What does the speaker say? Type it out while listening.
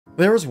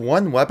There's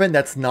one weapon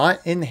that's not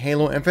in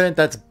Halo Infinite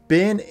that's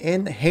been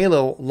in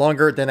Halo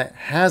longer than it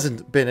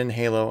hasn't been in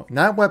Halo. And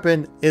that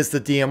weapon is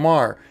the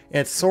DMR,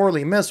 and it's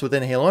sorely missed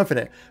within Halo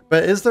Infinite.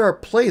 But is there a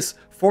place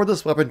for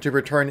this weapon to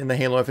return in the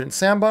Halo Infinite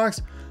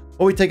sandbox?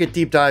 Well, we take a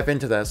deep dive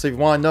into that. So if you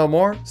want to know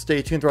more,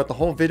 stay tuned throughout the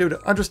whole video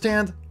to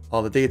understand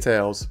all the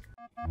details.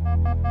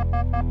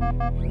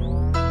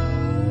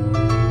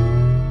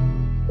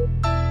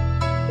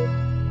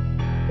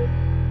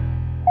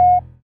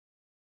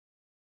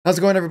 How's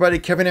it going, everybody?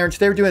 Kevin here, and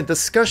today we're doing a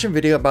discussion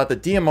video about the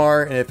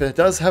DMR and if it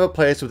does have a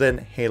place within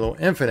Halo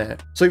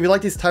Infinite. So if you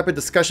like these type of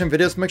discussion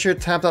videos, make sure to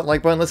tap that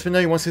like button. Let me know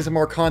you want to see some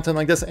more content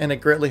like this, and it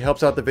greatly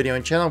helps out the video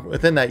and channel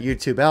within that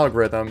YouTube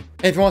algorithm.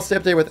 And if you want to stay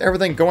updated with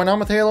everything going on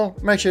with Halo,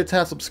 make sure to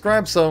tap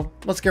subscribe. So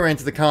let's get right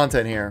into the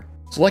content here.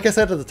 So like I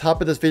said at the top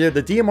of this video,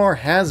 the DMR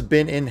has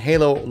been in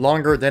Halo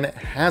longer than it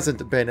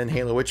hasn't been in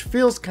Halo, which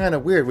feels kind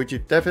of weird, which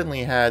you've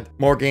definitely had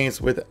more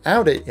games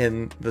without it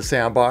in the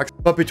sandbox.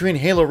 But between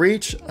Halo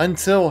Reach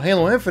until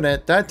Halo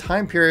Infinite, that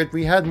time period,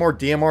 we had more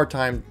DMR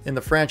time in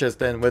the franchise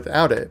than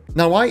without it.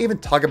 Now, why even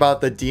talk about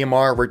the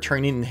DMR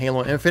returning in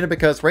Halo Infinite?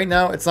 Because right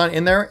now it's not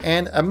in there,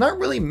 and I'm not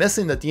really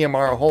missing the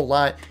DMR a whole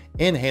lot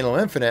in Halo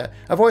Infinite.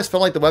 I've always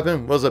felt like the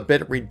weapon was a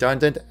bit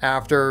redundant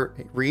after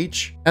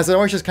Reach, as it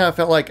always just kind of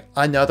felt like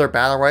another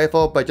battle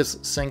rifle, but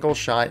just single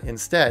shot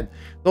instead.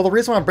 Though the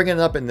reason why I'm bringing it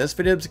up in this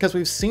video is because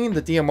we've seen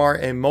the DMR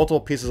in multiple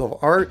pieces of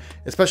art,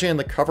 especially in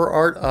the cover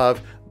art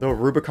of the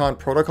Rubicon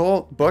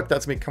Protocol book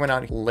that's going to be coming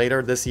out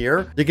later this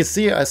year. You can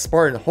see a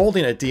Spartan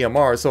holding a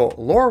DMR, so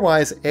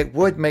lore-wise, it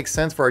would make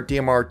sense for a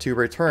DMR to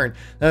return.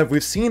 Now,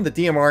 we've seen the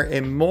DMR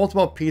in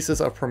multiple pieces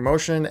of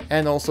promotion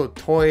and also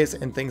toys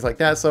and things like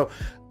that, so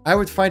I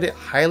would find it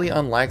highly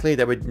unlikely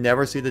that we'd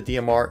never see the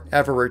DMR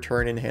ever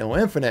return in Halo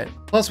Infinite.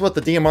 Plus, with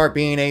the DMR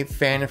being a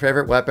fan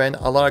favorite weapon,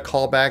 a lot of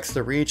callbacks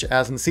to Reach,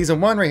 as in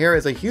Season 1 right here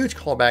is a huge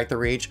callback to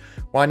Reach,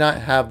 why not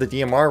have the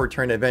DMR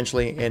return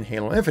eventually in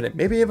Halo Infinite,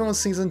 maybe even with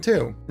Season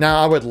 2.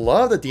 Now, I would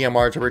love the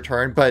DMR to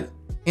return, but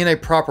in a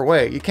proper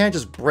way. You can't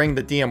just bring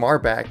the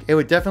DMR back. It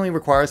would definitely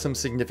require some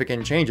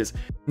significant changes.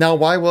 Now,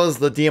 why was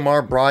the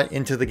DMR brought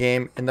into the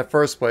game in the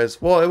first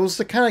place? Well, it was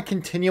to kind of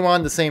continue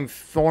on the same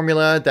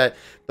formula that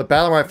the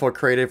battle rifle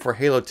created for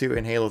Halo 2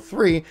 and Halo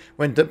 3.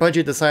 When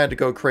Bungie decided to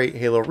go create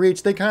Halo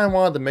Reach, they kind of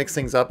wanted to mix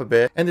things up a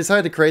bit and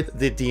decided to create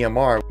the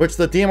DMR, which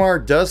the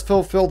DMR does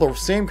fulfill the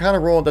same kind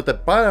of role that the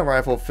battle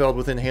rifle filled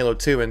within Halo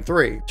 2 and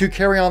 3, to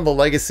carry on the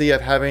legacy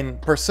of having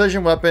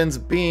precision weapons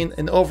being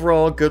an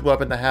overall good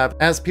weapon to have.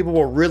 As people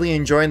were really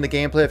enjoying the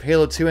gameplay of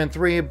Halo 2 and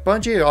 3,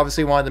 Bungie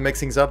obviously wanted to mix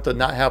things up to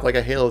not have like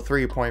a Halo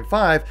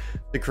 3.5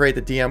 to create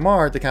the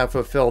DMR to kind of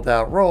fulfill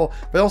that role,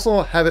 but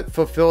also have it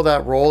fulfill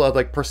that role of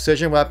like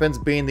precision weapons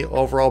being the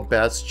overall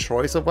best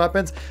choice of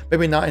weapons.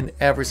 Maybe not in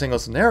every single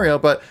scenario,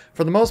 but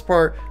for the most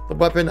part, the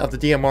weapon of the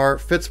DMR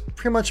fits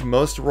pretty much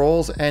most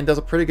roles and does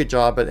a pretty good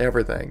job at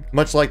everything,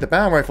 much like the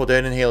battle rifle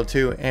did in Halo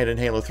 2 and in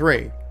Halo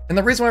 3. And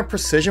the reason why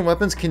precision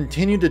weapons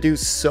continue to do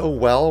so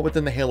well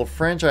within the Halo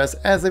franchise,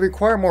 as they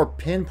require more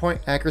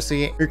pinpoint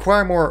accuracy,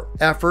 require more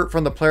effort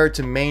from the player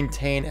to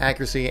maintain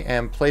accuracy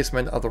and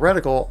placement of the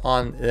reticle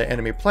on the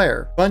enemy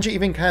player. Bungie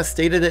even kind of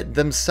stated it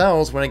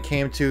themselves when it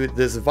came to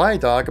this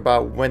Vidoc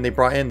about when they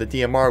brought in the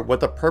DMR, what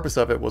the purpose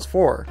of it was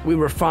for. We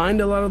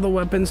refined a lot of the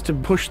weapons to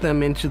push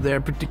them into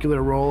their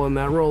particular role, and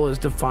that role is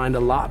defined a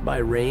lot by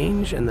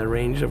range and the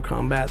range of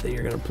combat that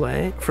you're going to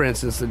play. For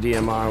instance, the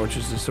DMR, which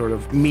is a sort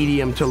of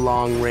medium to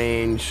long range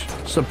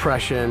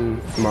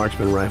suppression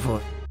marksman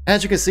rifle.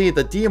 As you can see,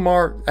 the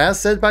DMR, as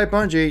said by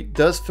Bungie,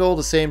 does fill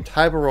the same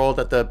type of role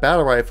that the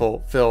battle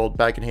rifle filled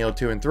back in Halo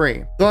 2 and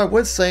 3. Though I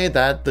would say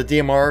that the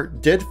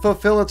DMR did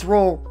fulfill its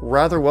role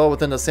rather well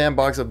within the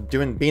sandbox of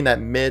being that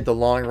mid to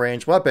long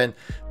range weapon,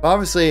 but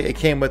obviously it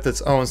came with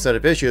its own set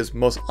of issues,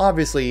 most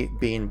obviously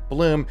being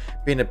Bloom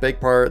being a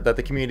big part that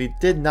the community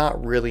did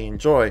not really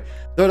enjoy.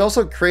 Though it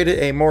also created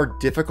a more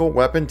difficult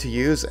weapon to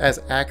use, as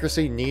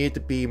accuracy needed to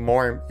be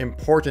more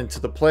important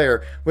to the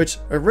player, which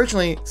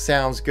originally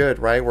sounds good,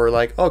 right? We're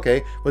like,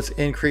 okay, let's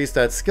increase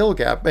that skill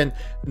gap. And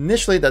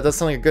initially that does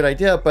sound like a good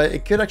idea, but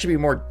it could actually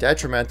be more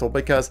detrimental,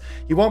 because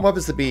you want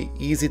weapons to be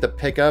easy to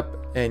pick up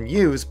and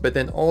use, but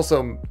then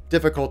also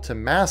difficult to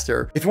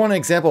master. If you want an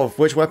example of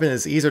which weapon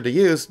is easier to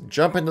use,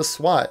 jump into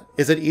SWAT.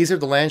 Is it easier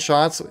to land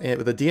shots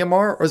with a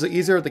DMR, or is it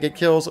easier to get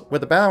kills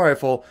with a battle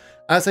rifle?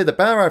 I'd say the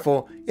battle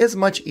rifle is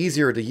much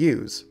easier to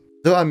use.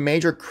 Though a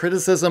major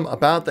criticism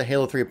about the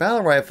Halo 3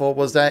 battle rifle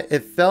was that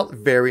it felt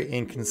very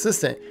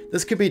inconsistent.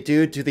 This could be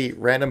due to the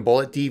random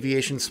bullet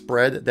deviation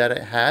spread that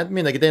it had. I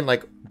mean, like, it didn't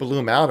like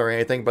bloom out or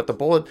anything, but the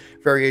bullet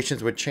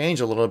variations would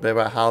change a little bit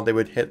about how they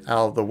would hit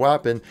out of the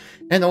weapon.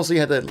 And also you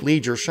had to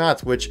lead your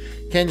shots, which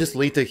can just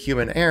lead to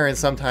human error, and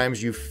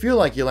sometimes you feel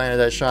like you landed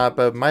that shot,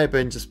 but it might have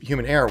been just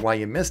human error why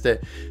you missed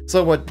it.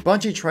 So what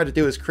Bungie tried to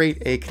do is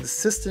create a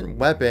consistent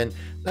weapon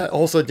that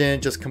also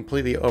didn't just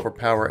completely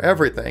overpower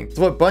everything.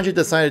 So what Bungie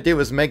decided to do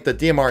was make the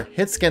DMR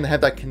hit scan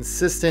have that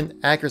consistent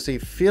accuracy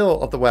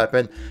feel of the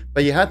weapon,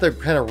 but you had to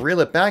kind of reel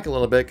it back a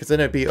little bit because then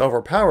it'd be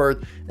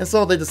overpowered, and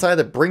so they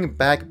decided to bring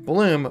back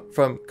Bloom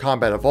from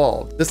Combat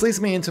Evolved. This leads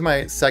me into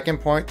my second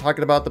point,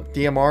 talking about the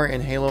DMR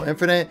in Halo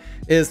Infinite,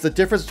 is the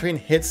difference between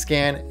hit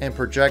scan and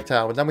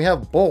projectile. And then we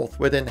have both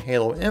within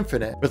Halo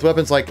Infinite, with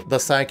weapons like the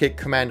Sidekick,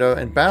 Commando,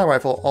 and Battle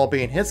Rifle all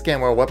being hit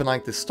scan, while a weapon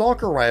like the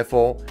Stalker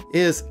Rifle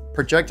is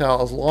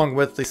projectile, along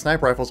with the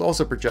sniper rifle is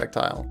also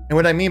projectile. And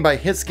what I mean by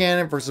hit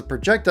scan versus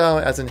projectile,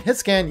 as in hit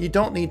scan, you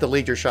don't need to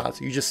lead your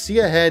shots. You just see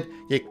ahead,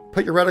 you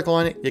put your reticle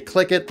on it, you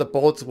click it, the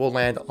bullets will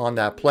land on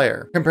that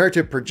player. Compared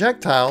to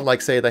projectile,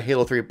 like say the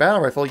Halo 3 battle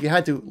rifle, you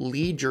had to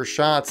lead your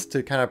shots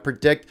to kind of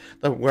predict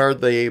where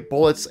the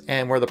bullets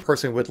and where the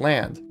person would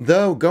land.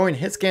 Though going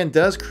hit scan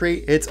does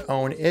create its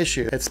own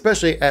issue,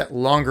 especially at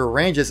longer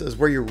ranges is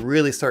where you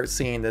really start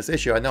seeing this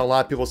issue. I know a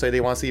lot of people say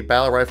they want to see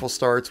battle rifle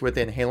starts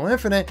within Halo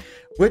Infinite,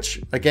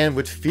 which again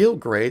would feel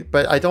great,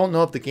 but I don't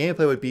know if the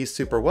gameplay would be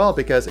super well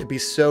because it'd be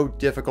so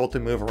difficult to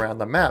move around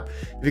the map.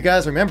 If you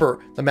guys remember,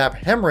 the map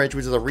Hemorrhage,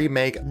 which is a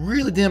remake,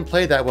 really didn't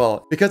play that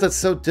well because it's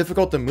so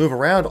difficult to move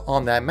around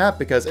on that map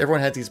because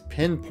everyone has these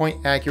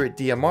pinpoint accurate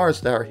DMRs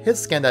that are hit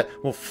scan that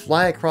will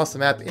fly across the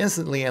map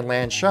instantly and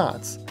land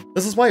shots.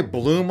 This is why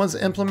Bloom was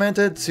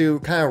implemented, to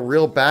kind of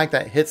reel back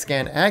that hit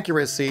scan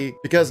accuracy,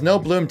 because no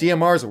Bloom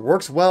DMRs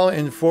works well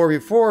in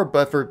 4v4,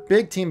 but for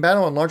big team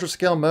battle and larger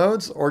scale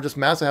modes, or just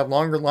maps that have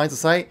longer lines of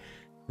sight,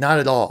 not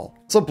at all.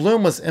 So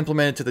Bloom was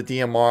implemented to the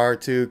DMR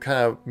to kind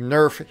of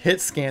nerf hit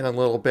scan a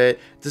little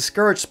bit,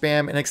 discourage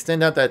spam, and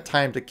extend out that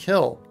time to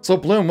kill. So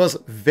Bloom was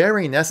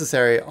very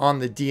necessary on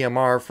the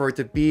DMR for it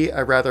to be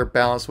a rather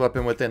balanced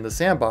weapon within the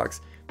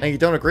sandbox. Now you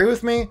don't agree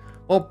with me?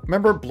 Well,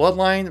 remember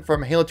Bloodline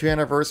from Halo 2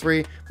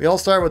 Anniversary? We all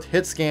started with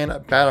hit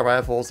scan battle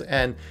rifles,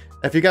 and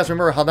if you guys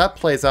remember how that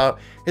plays out,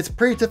 it's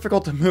pretty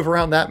difficult to move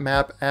around that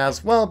map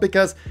as well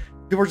because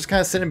people are just kind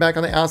of sitting back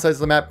on the outsides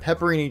of the map,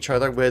 peppering each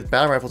other with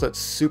battle rifles at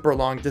super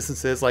long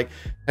distances. Like,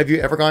 have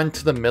you ever gone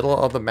to the middle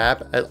of the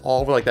map at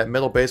all, like that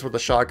middle base where the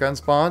shotgun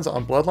spawns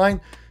on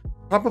Bloodline?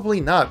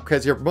 Probably not,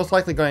 because you're most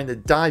likely going to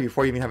die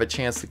before you even have a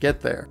chance to get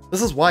there.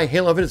 This is why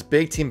Halo Infinite's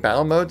big team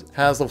battle mode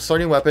has the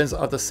starting weapons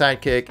of the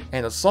Sidekick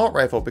and assault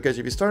rifle, because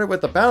if you started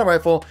with the battle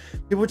rifle,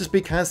 people would just be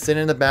kind of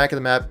sitting in the back of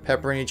the map,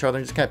 peppering each other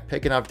and just kind of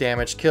picking off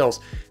damage kills.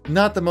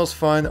 Not the most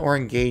fun or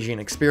engaging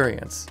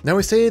experience. Now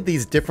we stated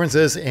these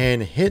differences in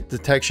hit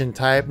detection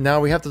type. Now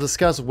we have to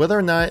discuss whether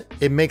or not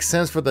it makes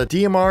sense for the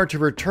DMR to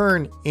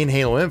return in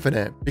Halo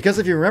Infinite. Because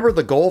if you remember,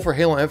 the goal for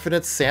Halo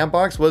Infinite's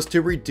sandbox was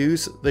to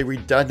reduce the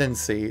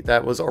redundancy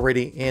that was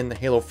already in the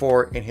Halo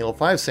 4 and Halo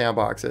 5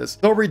 sandboxes.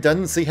 Though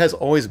redundancy has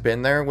always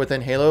been there within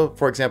Halo.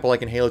 For example,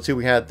 like in Halo 2,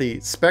 we had the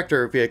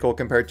Spectre vehicle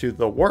compared to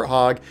the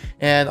Warthog,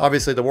 and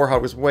obviously the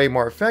Warthog was way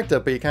more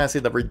effective, but you kind of see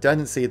the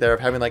redundancy there of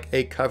having like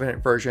a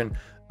Covenant version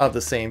of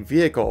the same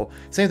vehicle.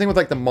 Same thing with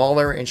like the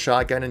Mauler and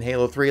shotgun in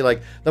Halo 3.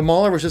 Like the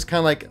Mauler was just kind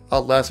of like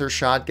a lesser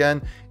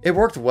shotgun. It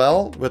worked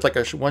well with like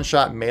a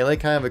one-shot melee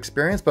kind of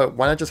experience, but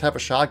why not just have a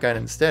shotgun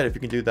instead if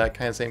you can do that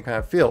kind of same kind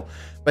of feel?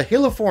 But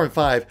Halo 4 and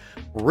 5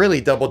 really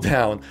doubled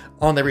down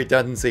on the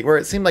redundancy, where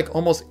it seemed like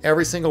almost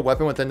every single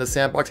weapon within the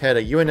sandbox had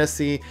a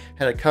UNSC,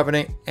 had a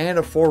Covenant, and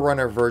a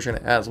Forerunner version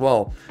as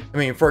well. I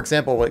mean, for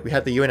example, like we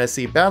had the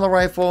UNSC battle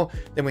rifle,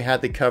 then we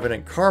had the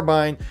Covenant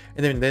carbine,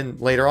 and then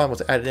later on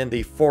was added in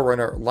the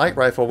Forerunner light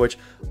rifle, which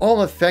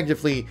all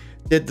effectively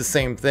did the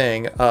same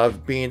thing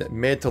of being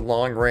mid to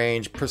long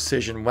range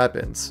precision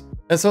weapons.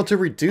 And so to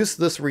reduce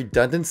this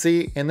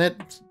redundancy in it,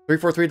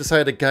 343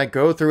 decided to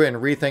go through and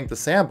rethink the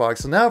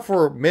sandbox. So now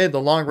for mid to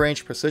long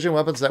range precision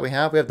weapons that we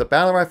have the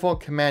battle rifle,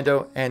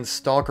 commando, and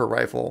stalker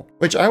rifle.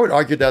 Which I would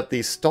argue that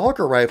the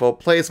stalker rifle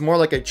plays more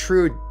like a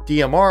true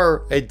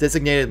DMR, a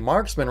designated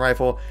marksman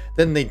rifle,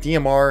 than the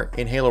DMR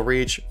in Halo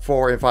Reach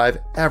 4 and 5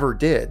 ever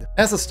did.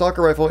 As the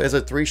stalker rifle is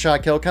a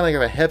 3-shot kill, kind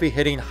of like a heavy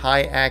hitting,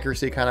 high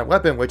accuracy kind of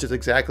weapon, which is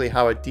exactly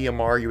how a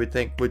DMR you would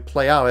think would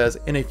play out as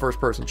in a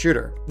first person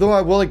shooter. Though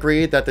I will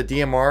agree that the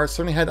DMR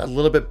certainly had a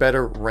little bit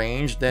better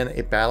range than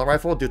a battle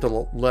rifle due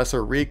to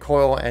lesser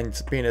recoil and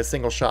being a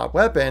single shot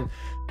weapon,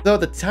 though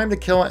the time to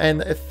kill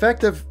and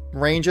effective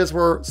ranges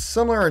were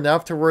similar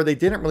enough to where they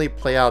didn't really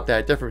play out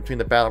that different between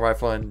the battle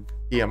rifle and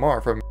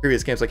DMR from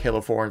previous games like Halo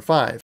 4 and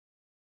 5.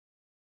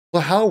 So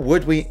how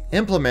would we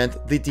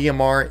implement the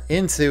DMR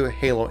into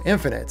Halo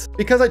Infinite?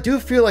 Because I do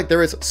feel like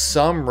there is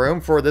some room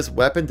for this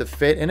weapon to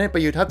fit in it,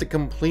 but you'd have to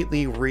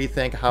completely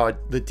rethink how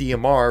the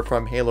DMR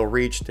from Halo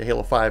Reach to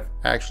Halo 5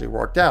 actually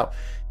worked out.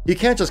 You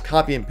can't just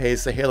copy and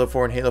paste the Halo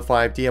 4 and Halo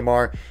 5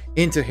 DMR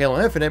into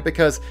Halo Infinite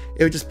because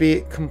it would just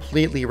be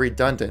completely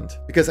redundant.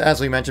 Because as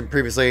we mentioned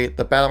previously,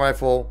 the battle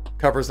rifle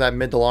covers that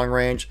mid to long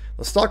range,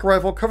 the stalker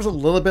rifle covers a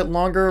little bit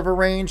longer of a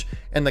range,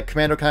 and the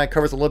commando kind of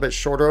covers a little bit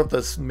shorter of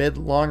this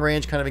mid-long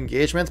range kind of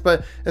engagements,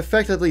 but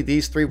effectively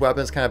these three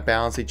weapons kind of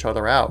balance each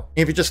other out.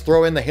 And if you just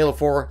throw in the Halo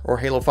 4 or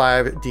Halo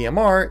 5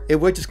 DMR, it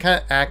would just kind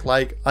of act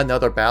like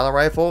another battle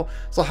rifle.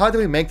 So how do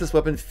we make this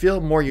weapon feel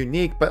more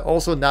unique but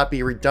also not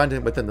be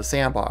redundant within the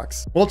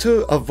sandbox? Well,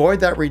 to avoid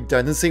that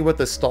redundancy with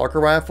the stalker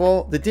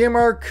rifle, the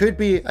DMR could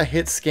be a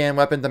hit scan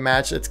weapon to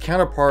match its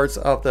counterparts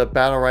of the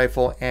battle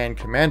rifle and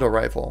commando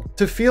rifle.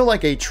 To feel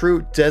like a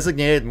true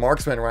designated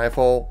marksman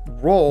rifle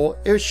role,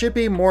 it should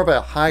be more of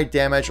a high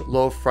damage,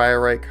 low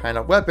fire rate kind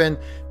of weapon,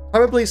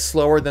 probably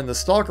slower than the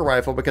stalker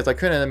rifle because I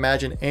couldn't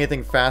imagine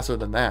anything faster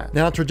than that.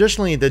 Now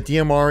traditionally the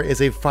DMR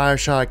is a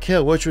 5-shot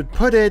kill, which would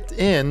put it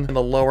in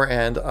the lower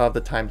end of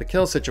the time to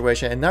kill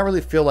situation and not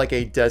really feel like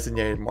a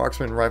designated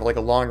marksman rifle, like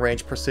a long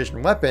range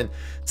precision weapon.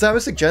 So I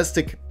would suggest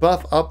to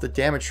buff up the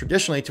damage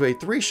traditionally to a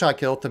 3-shot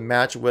kill to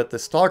match with the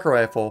stalker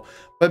rifle,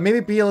 but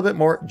maybe be a little bit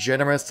more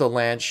generous to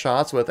land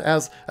shots with,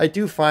 as I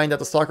do find that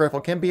the stalker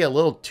rifle can be a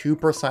little too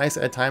precise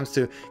at times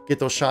to get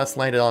those shots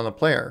landed on the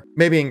player.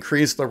 Maybe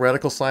increase the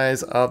reticle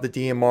size of the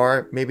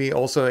DMR, maybe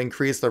also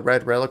increase the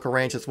red reticle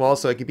range as well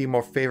so it could be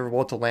more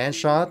favorable to land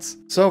shots.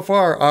 So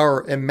far,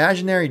 our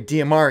imaginary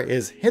DMR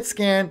is hit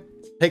scan,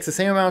 takes the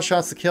same amount of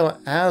shots to kill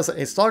as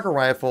a stalker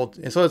rifle,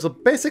 and so it's a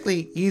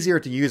basically easier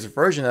to use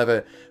version of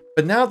it.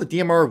 But now the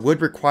DMR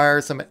would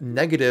require some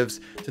negatives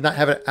to not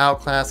have it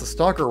outclass the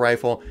stalker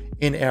rifle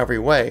in every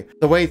way.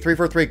 The way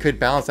 343 could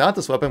balance out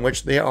this weapon,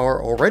 which they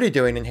are already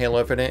doing in Halo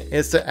Infinite,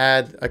 is to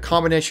add a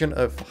combination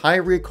of high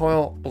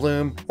recoil,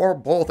 bloom, or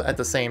both at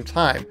the same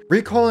time.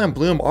 Recoil and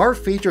bloom are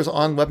features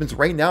on weapons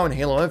right now in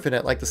Halo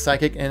Infinite, like the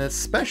Psychic and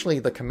especially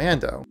the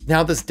Commando.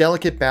 Now this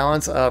delicate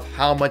balance of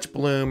how much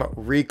bloom,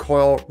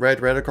 recoil,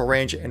 red reticle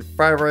range, and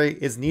fire rate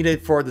is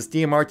needed for this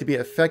DMR to be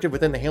effective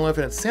within the Halo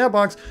Infinite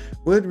sandbox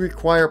would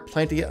require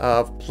plenty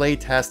of play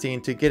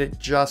testing to get it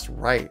just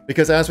right.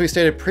 Because as we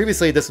stated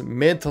previously, this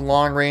mid to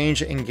long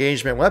range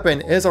engagement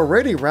weapon is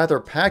already rather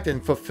packed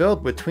and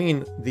fulfilled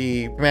between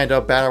the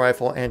Commando battle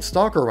rifle and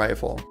stalker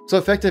rifle. So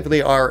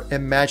effectively our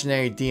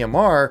imaginary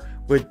DMR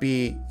would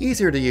be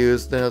easier to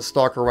use than a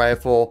stalker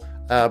rifle,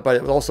 but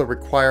it would also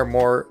require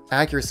more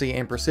accuracy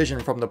and precision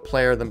from the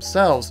player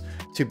themselves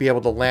to be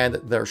able to land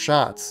their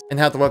shots and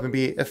have the weapon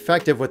be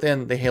effective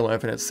within the Halo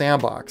Infinite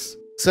sandbox.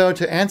 So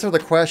to answer the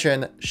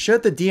question,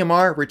 should the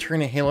DMR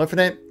return in Halo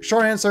Infinite?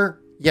 Short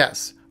answer,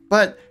 yes.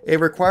 But it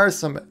requires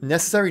some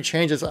necessary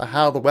changes of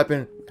how the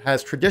weapon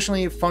has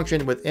traditionally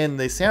functioned within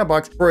the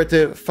sandbox for it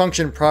to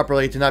function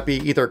properly, to not be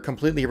either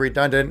completely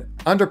redundant,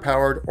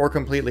 underpowered, or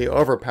completely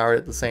overpowered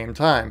at the same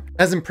time.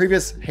 As in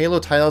previous Halo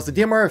titles, the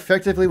DMR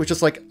effectively was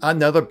just like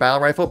another battle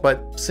rifle,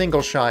 but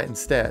single shot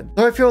instead.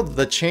 So I feel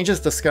the changes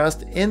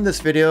discussed in this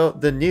video,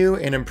 the new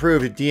and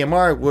improved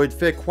DMR would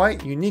fit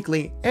quite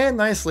uniquely and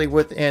nicely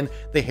within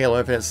the Halo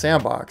Infinite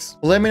sandbox.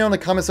 Let me know in the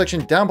comment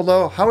section down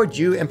below, how would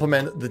you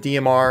implement the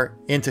DMR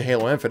into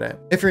Halo Infinite?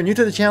 If you're new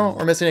to the channel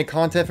or missing any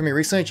content from me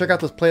recently, check out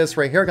this playlist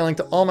right here. I got a link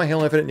to all my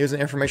Halo Infinite news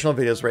and informational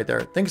videos right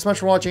there. Thank you so much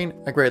for watching.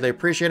 I greatly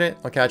appreciate it.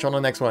 I'll catch you on the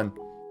next one.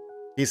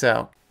 Peace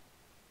out.